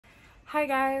Hi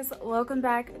guys, welcome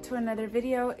back to another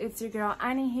video. It's your girl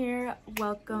Aniee here.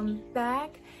 Welcome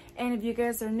back. And if you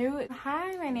guys are new,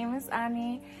 hi, my name is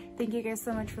Aniee. Thank you guys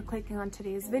so much for clicking on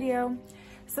today's video.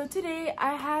 So today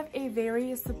I have a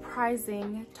very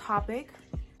surprising topic,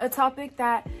 a topic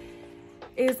that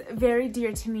is very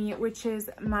dear to me, which is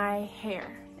my hair.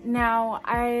 Now,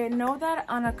 I know that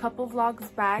on a couple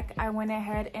vlogs back, I went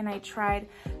ahead and I tried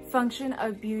Function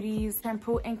of Beauty's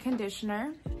shampoo and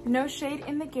conditioner. No shade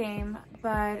in the game,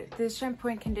 but this shampoo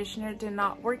and conditioner did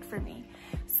not work for me.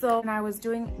 So when I was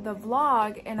doing the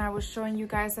vlog and I was showing you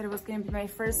guys that it was going to be my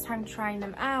first time trying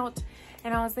them out,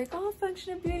 and I was like, oh,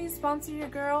 Function of Beauty, sponsor your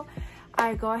girl,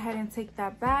 I go ahead and take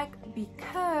that back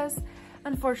because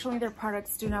unfortunately their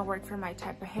products do not work for my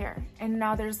type of hair. And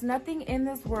now there's nothing in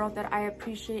this world that I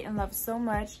appreciate and love so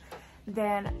much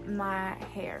than my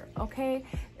hair, okay?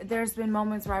 There's been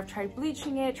moments where I've tried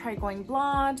bleaching it, tried going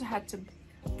blonde, had to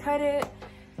cut it.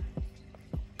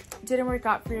 Didn't work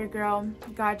out for your girl.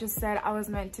 God just said I was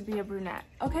meant to be a brunette,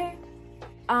 okay?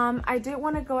 I did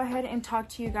want to go ahead and talk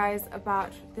to you guys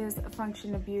about this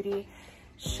Function of Beauty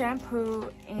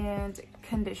shampoo and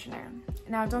conditioner.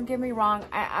 Now, don't get me wrong,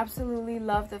 I absolutely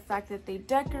love the fact that they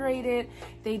decorate it,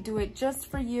 they do it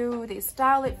just for you, they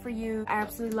style it for you. I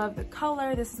absolutely love the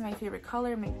color. This is my favorite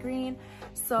color, mint green.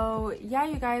 So yeah,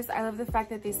 you guys, I love the fact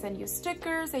that they send you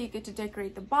stickers that you get to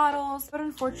decorate the bottles, but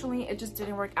unfortunately it just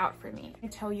didn't work out for me. I'll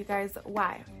tell you guys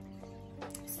why.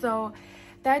 So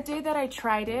that day that I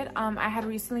tried it, I had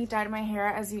recently dyed my hair,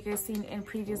 as you guys seen in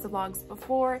previous vlogs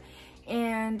before,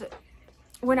 and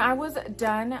when I was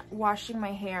done washing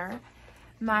my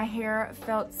hair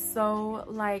felt so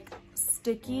like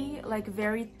sticky, like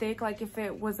very thick, like if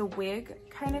it was a wig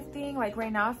kind of thing. Like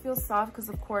right now it feels soft because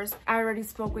of course I already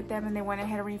spoke with them and they went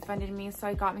ahead and refunded me, so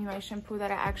I got me my shampoo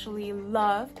that I actually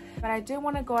love. But I did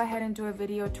want to go ahead and do a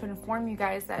video to inform you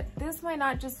guys that this might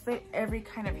not just fit every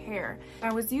kind of hair.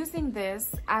 I was using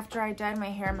this after I dyed my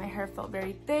hair felt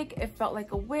very thick, it felt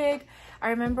like a wig. I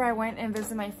remember I went and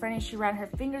visited my friend and she ran her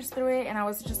fingers through it and I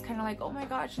was just kind of like, oh my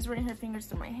god, she's running her fingers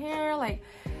through my hair. Like,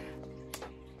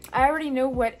 I already knew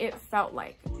what it felt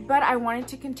like, but I wanted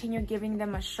to continue giving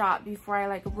them a shot before I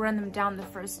like run them down the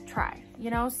first try, you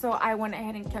know? So I went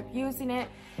ahead and kept using it,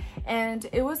 and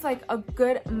it was like a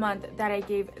good month that I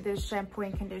gave this shampoo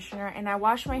and conditioner, and I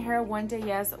washed my hair one day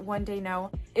yes, one day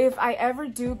no. If I ever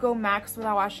do go max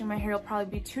without washing my hair, it'll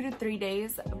probably be 2 to 3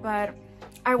 days, but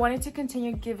I wanted to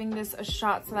continue giving this a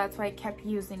shot, so that's why I kept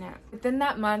using it. Within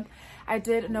that month, I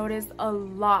did notice a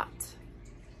lot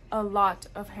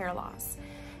of hair loss.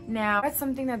 Now, that's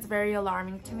something that's very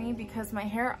alarming to me because my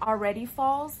hair already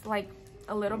falls like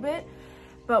a little bit,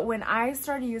 but when I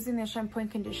started using the shampoo and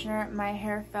conditioner, my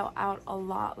hair fell out a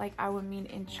lot, like I would mean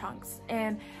in chunks.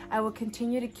 And I will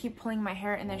continue to keep pulling my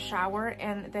hair in the shower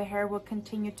and the hair will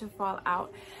continue to fall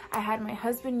out. I had my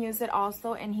husband use it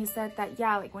also, and he said that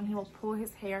yeah, like when he will pull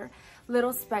his hair,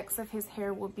 little specks of his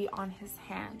hair will be on his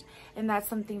hand, and that's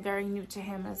something very new to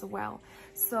him as well.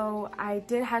 So I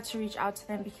did have to reach out to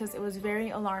them because it was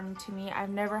very alarming to me. I've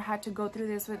never had to go through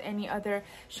this with any other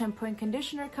shampoo and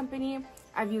conditioner company.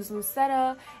 I've used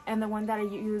Lucetta, and the one that I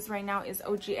use right now is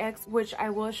OGX, which I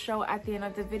will show at the end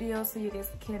of the video so you guys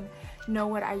can know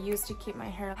what I use to keep my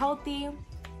hair healthy.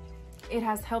 It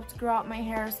has helped grow out my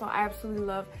hair, so I absolutely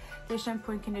love the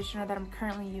shampoo and conditioner that I'm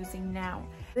currently using now.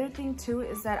 The other thing too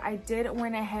is that I did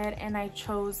went ahead and I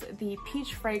chose the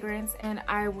peach fragrance, and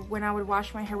when I would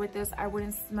wash my hair with this, I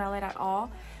wouldn't smell it at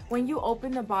all. When you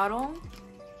open the bottle,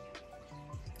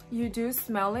 you do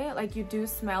smell it, like you do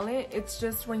smell it. It's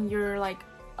just when you're like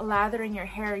lathering your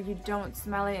hair, you don't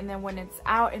smell it, and then when it's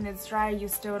out and it's dry, you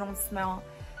still don't smell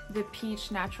the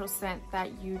peach natural scent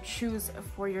that you choose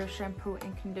for your shampoo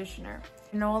and conditioner.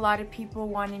 I know a lot of people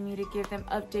wanted me to give them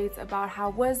updates about how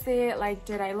was it, like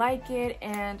did I like it,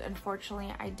 and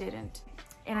unfortunately I didn't.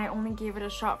 And I only gave it a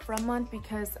shot for a month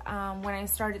because when I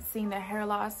started seeing the hair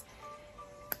loss,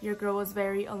 your girl was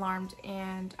very alarmed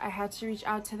and I had to reach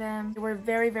out to them. They were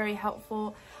very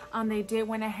helpful. They did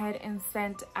went ahead and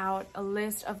sent out a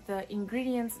list of the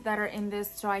ingredients that are in this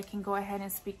so I can go ahead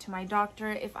and speak to my doctor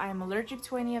if I am allergic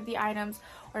to any of the items,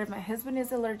 or if my husband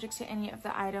is allergic to any of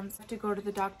the items. I have to go to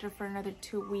the doctor for another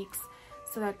 2 weeks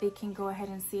so that they can go ahead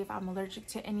and see if I'm allergic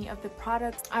to any of the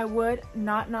products. I would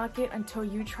not knock it until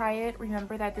you try it.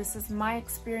 Remember that this is my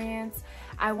experience.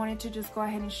 I wanted to just go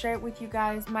ahead and share it with you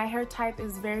guys. My hair type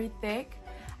is very thick.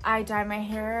 I dye my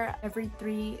hair every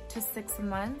 3 to 6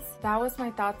 months. That was my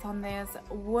thoughts on this.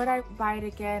 Would I buy it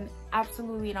again?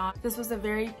 Absolutely not. This was a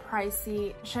very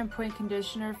pricey shampoo and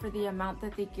conditioner for the amount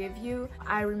that they give you.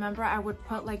 I remember I would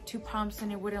put like 2 pumps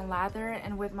and it wouldn't lather,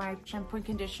 and with my shampoo and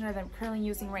conditioner that I'm currently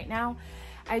using right now,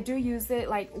 I do use it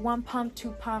like 1 pump,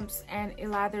 2 pumps, and it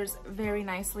lathers very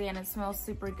nicely and it smells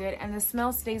super good, and the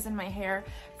smell stays in my hair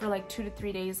for like 2 to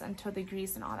 3 days until the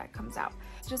grease and all that comes out.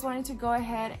 Just wanted to go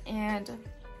ahead and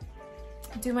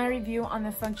do my review on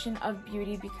the function of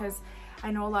beauty because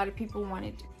I know a lot of people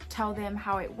wanted to tell them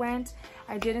how it went.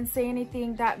 I didn't say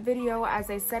anything that video as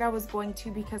I said I was going to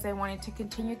because I wanted to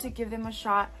continue to give them a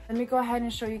shot. Let me go ahead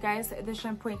and show you guys the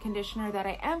shampoo and conditioner that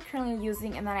I am currently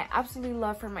using and that I absolutely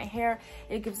love for my hair.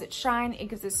 It gives it shine, it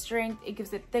gives it strength, it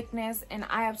gives it thickness, and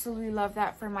I absolutely love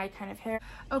that for my kind of hair.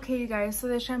 Okay, you guys, so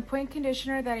the shampoo and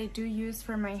conditioner that I do use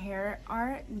for my hair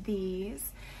are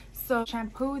these. So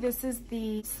shampoo, this is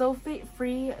the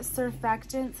sulfate-free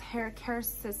surfactants hair care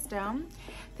system.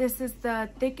 This is the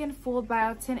thick and full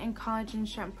biotin and collagen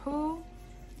shampoo.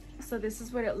 So this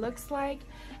is what it looks like.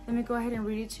 Let me go ahead and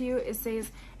read it to you. It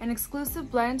says an exclusive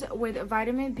blend with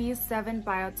vitamin B7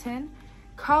 biotin,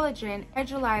 collagen,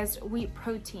 hydrolyzed wheat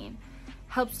protein.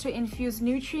 Helps to infuse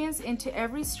nutrients into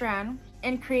every strand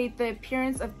and create the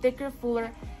appearance of thicker,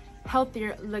 fuller,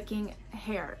 healthier looking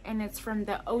hair, and it's from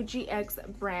the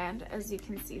OGX brand, as you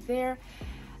can see there.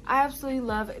 I absolutely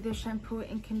love this shampoo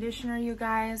and conditioner, you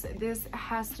guys. This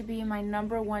has to be my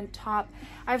 #1 top.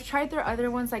 I've tried their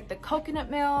other ones like the coconut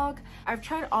milk. I've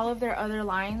tried all of their other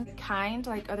line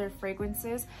like other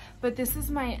fragrances, but this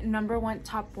is my #1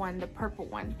 top one, the purple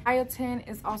one. Biotin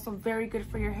is also very good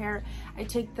for your hair. I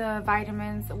take the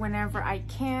vitamins whenever I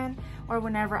can or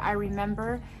whenever I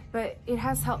remember, but it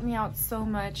has helped me out so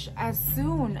much. As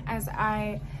soon as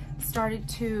I started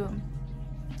to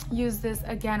use this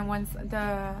again, once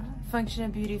the function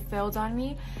of beauty failed on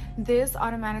me, this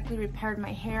automatically repaired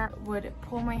my hair. Would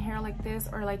pull my hair like this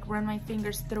or like run my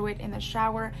fingers through it in the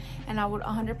shower, and I would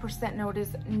 100%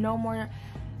 notice no more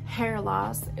hair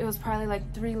loss. It was probably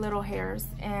like 3 little hairs,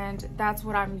 and that's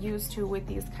what I'm used to with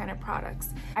these kind of products.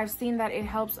 I've seen that it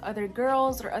helps other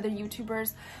girls or other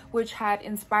YouTubers, which had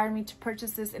inspired me to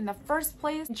purchase this in the first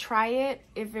place. Try it.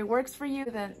 If it works for you,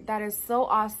 then that is so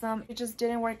awesome. It just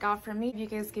didn't work out for me. If you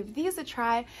guys give these a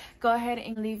try, go ahead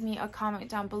and leave me a comment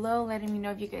down below letting me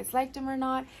know if you guys liked them or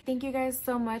not. Thank you guys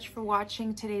so much for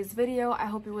watching today's video. I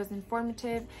hope it was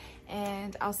informative,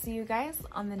 and I'll see you guys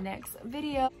on the next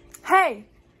video. Hey!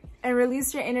 And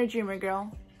release your inner dreamer,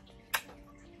 girl.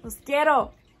 Los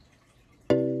quiero.